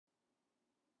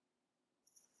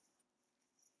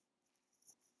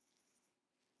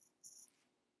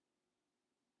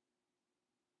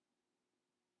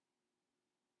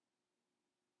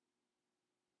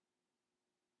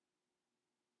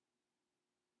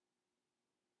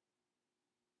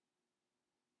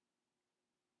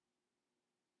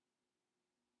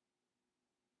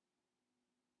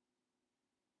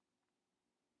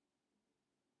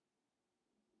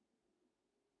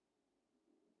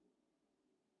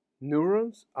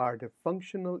Neurons are the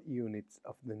functional units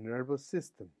of the nervous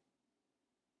system.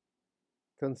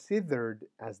 Considered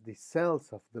as the cells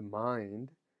of the mind,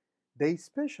 they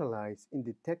specialize in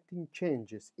detecting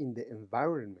changes in the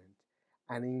environment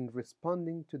and in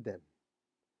responding to them.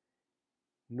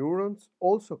 Neurons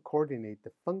also coordinate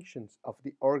the functions of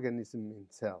the organism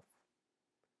itself.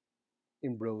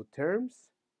 In broad terms,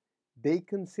 they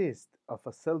consist of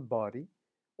a cell body,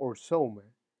 or soma,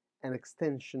 and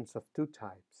extensions of two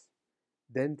types,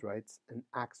 dendrites and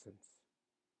axons.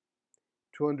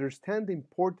 To understand the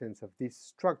importance of these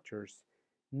structures,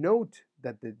 note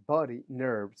that the body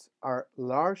nerves are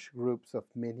large groups of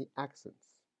many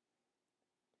axons.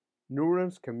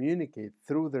 Neurons communicate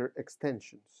through their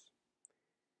extensions.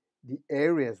 The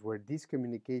areas where this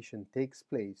communication takes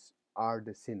place are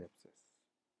the synapses.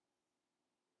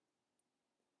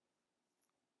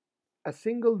 A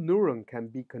single neuron can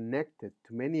be connected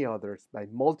to many others by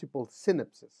multiple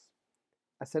synapses.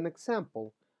 As an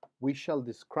example, we shall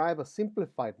describe a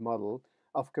simplified model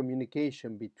of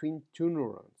communication between two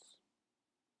neurons.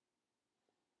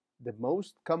 The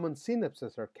most common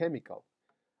synapses are chemical,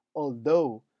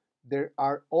 although there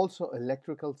are also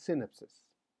electrical synapses.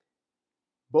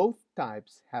 Both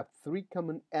types have three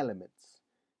common elements: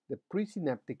 the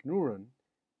presynaptic neuron,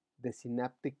 the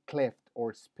synaptic cleft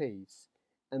or space,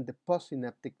 and the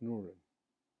postsynaptic neuron.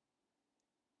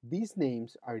 These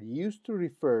names are used to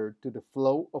refer to the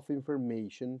flow of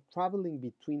information traveling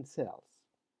between cells.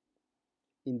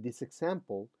 In this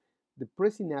example, the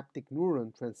presynaptic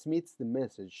neuron transmits the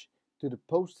message to the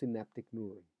postsynaptic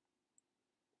neuron.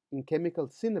 In chemical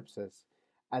synapses,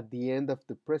 at the end of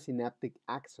the presynaptic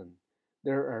axon,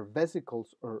 there are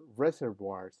vesicles or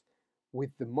reservoirs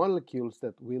with the molecules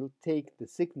that will take the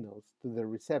signals to the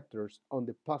receptors on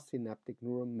the postsynaptic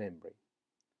neuron membrane.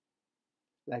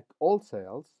 Like all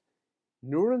cells,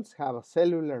 neurons have a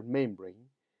cellular membrane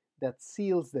that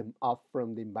seals them off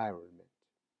from the environment.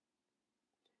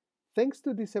 Thanks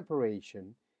to this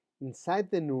separation,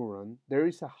 inside the neuron there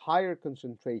is a higher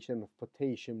concentration of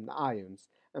potassium ions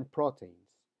and proteins,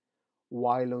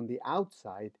 while on the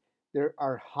outside there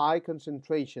are high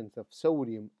concentrations of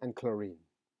sodium and chlorine.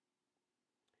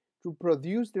 To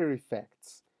produce their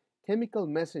effects, chemical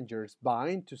messengers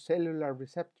bind to cellular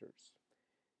receptors.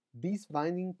 This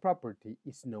binding property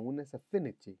is known as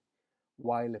affinity,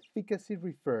 while efficacy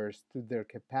refers to their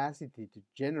capacity to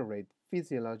generate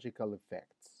physiological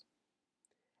effects.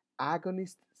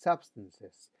 Agonist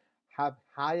substances have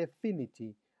high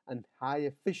affinity and high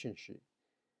efficiency,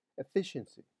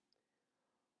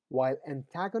 while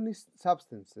antagonist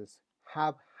substances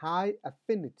have high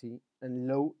affinity and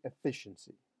low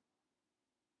efficiency.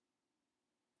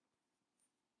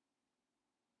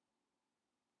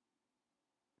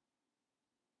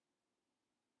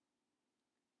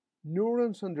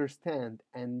 Neurons understand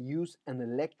and use an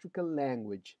electrical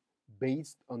language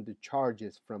based on the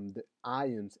charges from the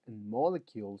ions and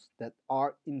molecules that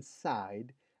are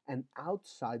inside and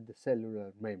outside the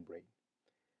cellular membrane.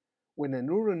 When a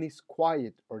neuron is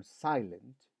quiet or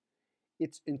silent,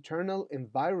 its internal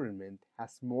environment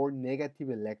has more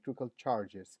negative electrical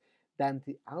charges than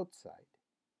the outside.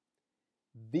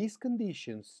 These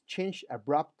conditions change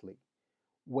abruptly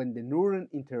when the neuron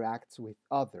interacts with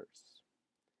others.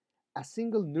 A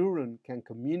single neuron can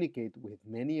communicate with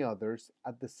many others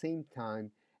at the same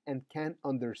time and can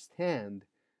understand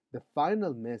the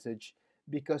final message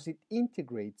because it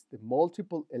integrates the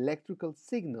multiple electrical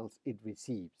signals it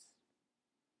receives.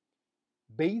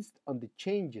 Based on the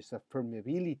changes of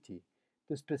permeability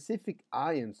to specific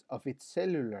ions of its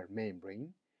cellular membrane,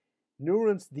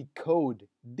 neurons decode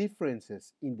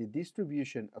differences in the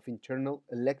distribution of internal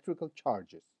electrical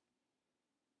charges.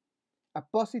 A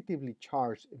positively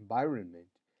charged environment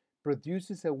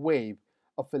produces a wave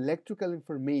of electrical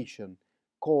information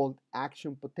called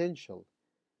action potential,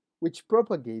 which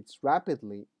propagates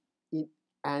rapidly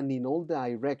and in all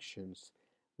directions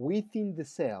within the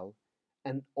cell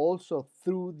and also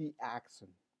through the axon.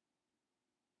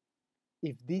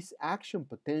 If this action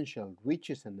potential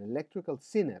reaches an electrical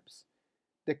synapse,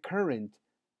 the current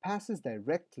passes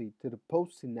directly to the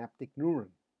postsynaptic neuron.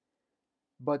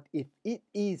 But if it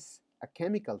is a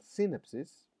chemical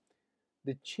synapse,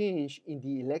 the change in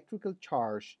the electrical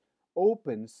charge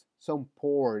opens some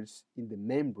pores in the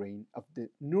membrane of the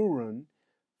neuron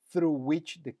through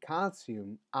which the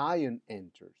calcium ion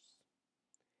enters.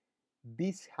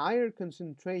 This higher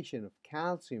concentration of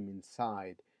calcium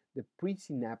inside the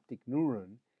presynaptic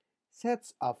neuron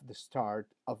sets off the start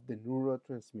of the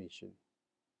neurotransmission.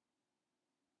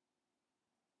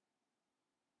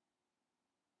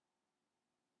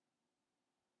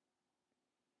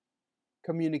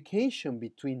 Communication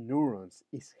between neurons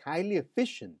is highly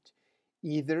efficient,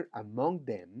 either among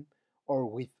them or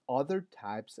with other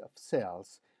types of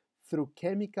cells through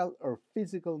chemical or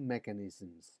physical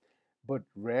mechanisms, but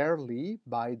rarely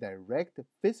by direct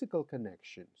physical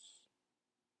connections.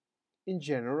 In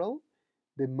general,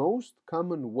 the most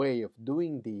common way of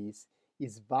doing this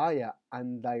is via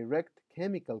indirect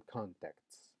chemical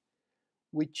contacts,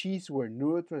 which is where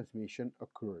neurotransmission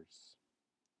occurs.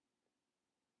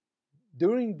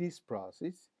 During this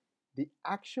process, the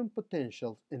action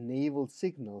potentials enable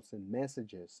signals and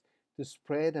messages to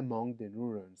spread among the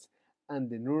neurons and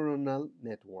the neuronal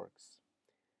networks.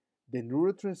 The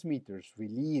neurotransmitters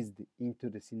released into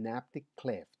the synaptic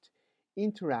cleft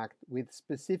interact with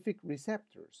specific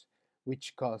receptors,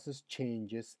 which causes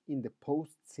changes in the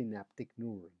postsynaptic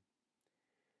neuron.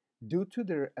 Due to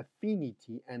their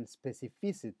affinity and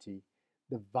specificity,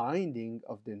 the binding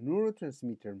of the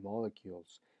neurotransmitter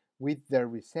molecules with their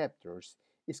receptors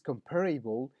is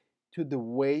comparable to the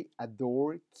way a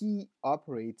door key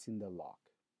operates in the lock.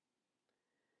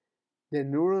 The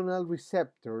neuronal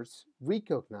receptors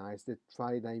recognize the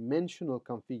tridimensional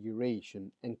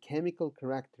configuration and chemical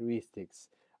characteristics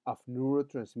of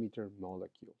neurotransmitter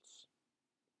molecules.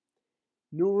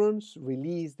 Neurons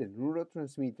release the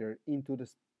neurotransmitter into the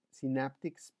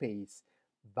synaptic space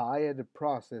via the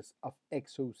process of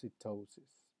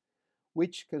exocytosis,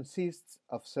 which consists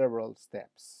of several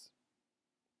steps.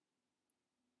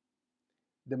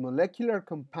 The molecular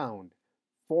compound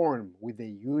formed with the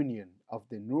union of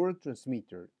the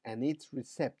neurotransmitter and its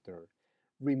receptor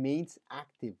remains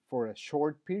active for a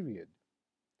short period.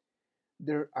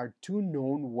 There are two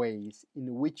known ways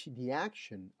in which the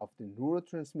action of the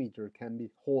neurotransmitter can be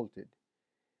halted: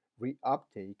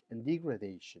 reuptake and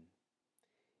degradation.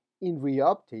 In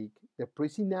reuptake, the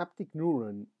presynaptic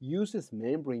neuron uses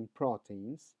membrane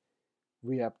proteins,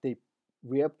 reuptake,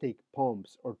 reuptake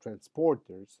pumps or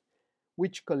transporters,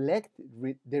 which collect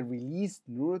the released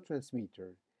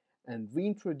neurotransmitter and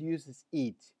reintroduces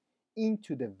it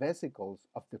into the vesicles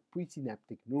of the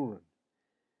presynaptic neuron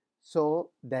so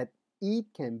that it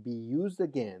can be used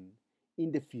again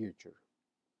in the future.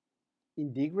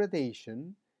 In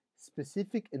degradation,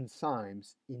 specific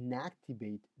enzymes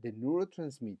inactivate the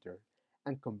neurotransmitter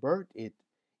and convert it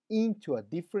into a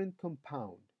different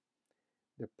compound.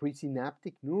 The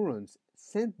presynaptic neurons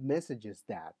send messages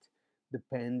that,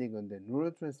 depending on the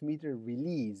neurotransmitter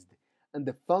released and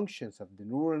the functions of the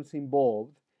neurons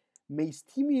involved, may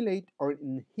stimulate or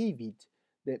inhibit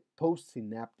the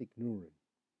postsynaptic neuron.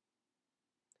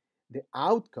 The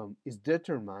outcome is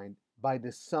determined by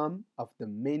the sum of the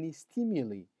many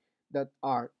stimuli that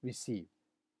are received.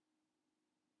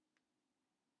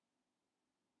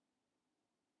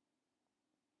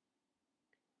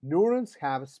 Neurons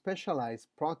have specialized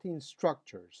protein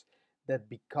structures that,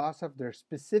 because of their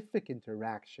specific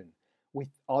interaction with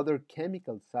other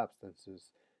chemical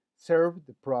substances, serve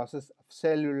the process of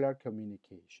cellular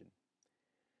communication.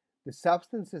 The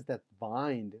substances that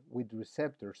bind with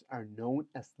receptors are known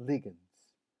as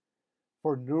ligands.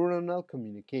 For neuronal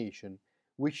communication,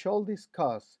 we shall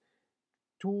discuss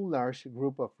two large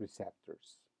groups of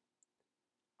receptors: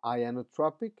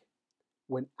 ionotropic,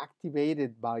 when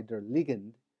activated by their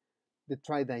ligand, the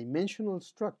tridimensional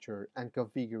structure and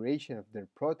configuration of their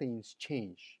proteins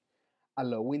change,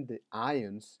 allowing the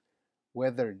ions,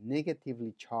 whether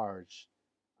negatively charged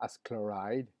as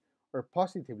chloride or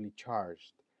positively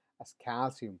charged as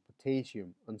calcium,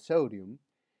 potassium, and sodium,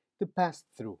 to pass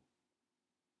through.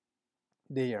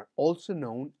 They are also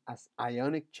known as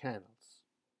ionic channels.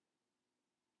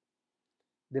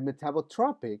 The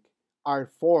metabotropic are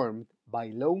formed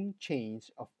by long chains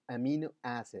of amino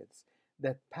acids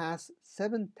that pass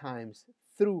 7 times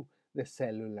through the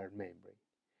cellular membrane.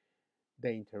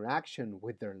 The interaction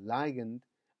with their ligand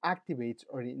activates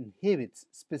or inhibits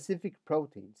specific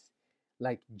proteins,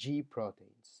 like G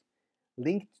proteins,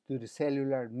 linked to the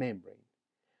cellular membrane,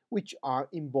 which are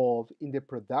involved in the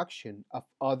production of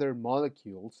other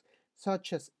molecules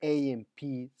such as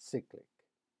AMP cyclic.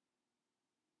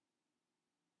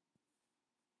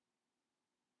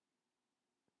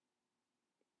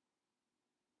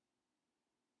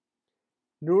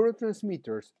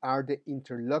 Neurotransmitters are the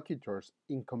interlocutors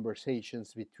in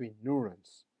conversations between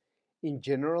neurons. In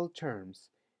general terms,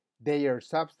 they are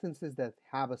substances that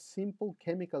have a simple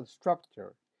chemical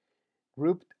structure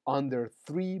grouped under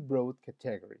three broad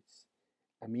categories: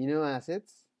 amino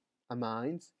acids,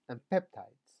 amines, and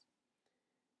peptides.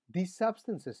 These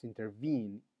substances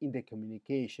intervene in the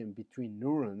communication between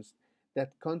neurons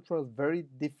that control very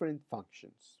different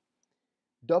functions.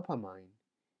 Dopamine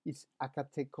is a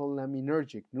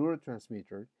catecholaminergic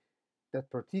neurotransmitter that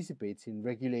participates in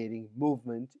regulating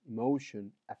movement,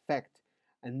 emotion, affect,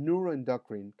 and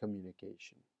neuroendocrine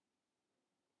communication.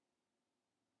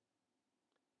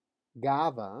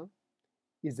 GABA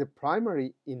is the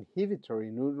primary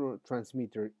inhibitory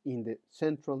neurotransmitter in the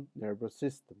central nervous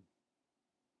system.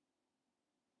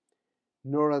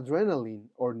 Noradrenaline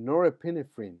or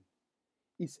norepinephrine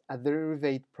is a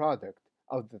derivative product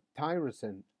of the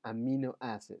tyrosine amino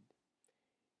acid.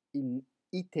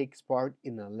 It takes part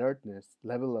in alertness,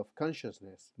 level of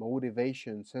consciousness,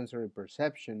 motivation, sensory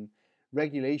perception,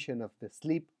 regulation of the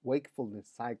sleep-wakefulness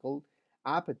cycle,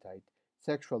 appetite,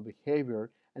 sexual behavior,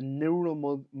 and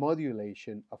neural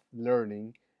modulation of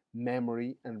learning,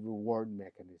 memory, and reward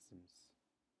mechanisms.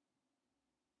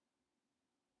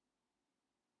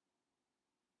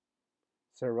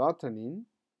 Serotonin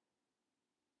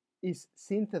is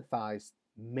synthesized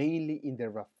mainly in the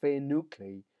raphe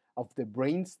nuclei of the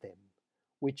brainstem,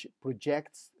 which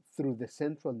projects through the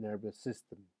central nervous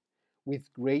system,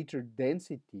 with greater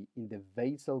density in the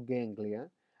basal ganglia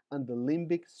and the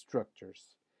limbic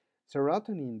structures.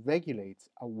 Serotonin regulates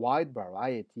a wide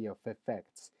variety of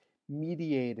effects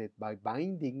mediated by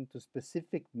binding to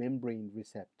specific membrane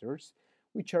receptors,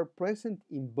 which are present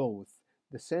in both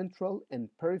the central and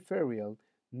peripheral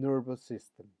nervous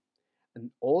system,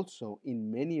 and also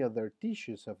in many other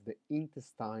tissues of the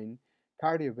intestine,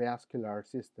 cardiovascular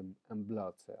system, and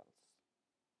blood cells.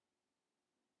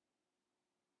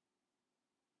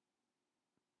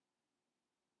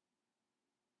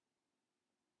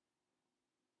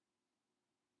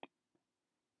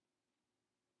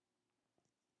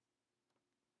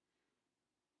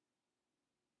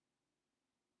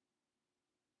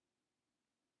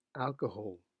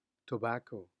 Alcohol,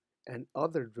 tobacco, and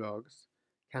other drugs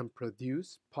can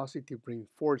produce positive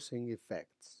reinforcing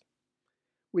effects,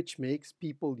 which makes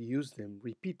people use them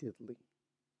repeatedly.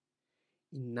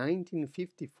 In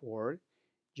 1954,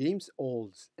 James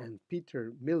Olds and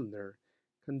Peter Milner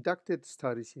conducted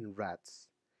studies in rats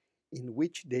in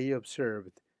which they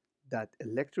observed that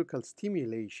electrical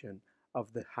stimulation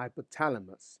of the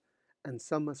hypothalamus and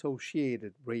some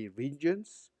associated brain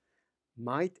regions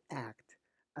might act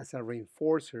as a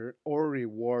reinforcer or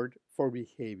reward for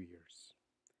behaviors.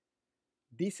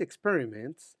 These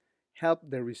experiments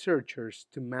helped the researchers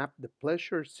to map the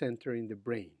pleasure center in the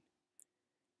brain.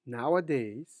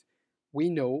 Nowadays, we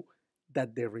know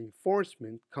that the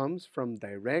reinforcement comes from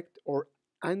direct or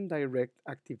indirect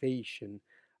activation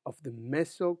of the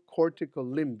mesocortical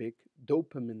limbic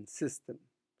dopamine system,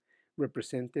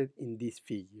 represented in this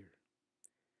figure.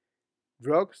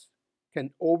 Drugs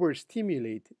can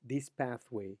overstimulate this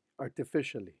pathway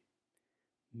artificially,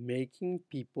 making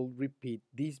people repeat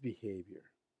this behavior.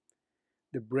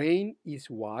 The brain is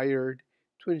wired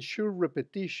to ensure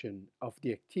repetition of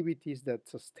the activities that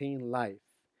sustain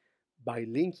life by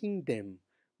linking them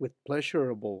with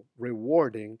pleasurable,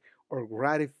 rewarding, or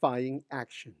gratifying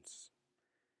actions.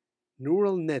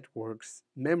 Neural networks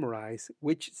memorize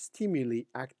which stimuli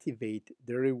activate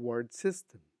the reward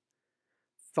system,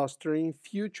 fostering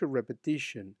future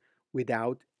repetition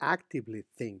without actively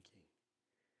thinking.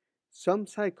 Some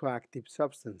psychoactive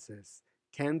substances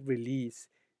can release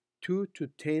 2 to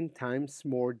 10 times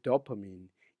more dopamine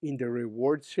in the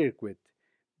reward circuit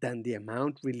than the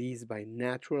amount released by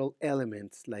natural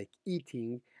elements like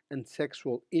eating and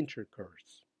sexual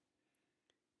intercourse.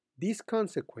 This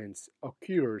consequence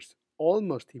occurs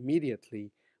almost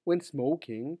immediately when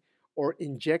smoking or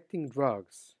injecting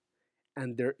drugs,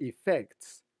 and their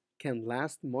effects can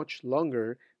last much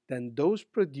longer than those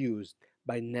produced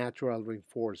by natural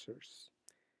reinforcers.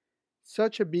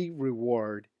 Such a big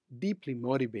reward deeply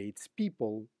motivates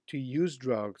people to use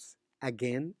drugs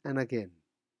again and again.